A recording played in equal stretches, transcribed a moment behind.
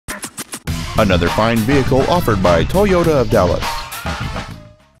Another fine vehicle offered by Toyota of Dallas.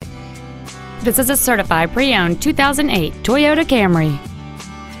 This is a certified pre-owned 2008 Toyota Camry.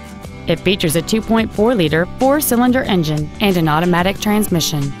 It features a 2.4-liter four-cylinder engine and an automatic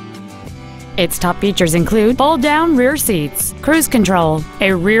transmission. Its top features include fold-down rear seats, cruise control,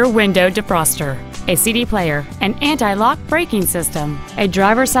 a rear window defroster, a CD player, an anti-lock braking system, a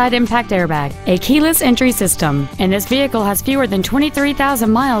driver's side impact airbag, a keyless entry system, and this vehicle has fewer than 23,000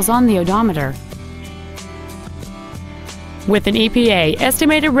 miles on the odometer. With an EPA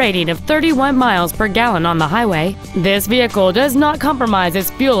estimated rating of 31 miles per gallon on the highway, this vehicle does not compromise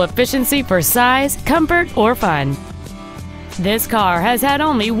its fuel efficiency for size, comfort, or fun. This car has had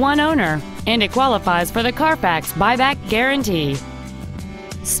only one owner, and it qualifies for the Carfax buyback guarantee.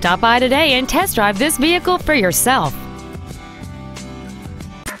 Stop by today and test drive this vehicle for yourself.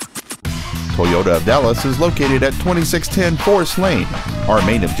 Toyota of Dallas is located at 2610 Forest Lane. Our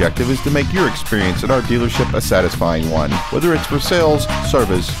main objective is to make your experience at our dealership a satisfying one, whether it's for sales,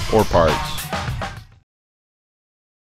 service, or parts.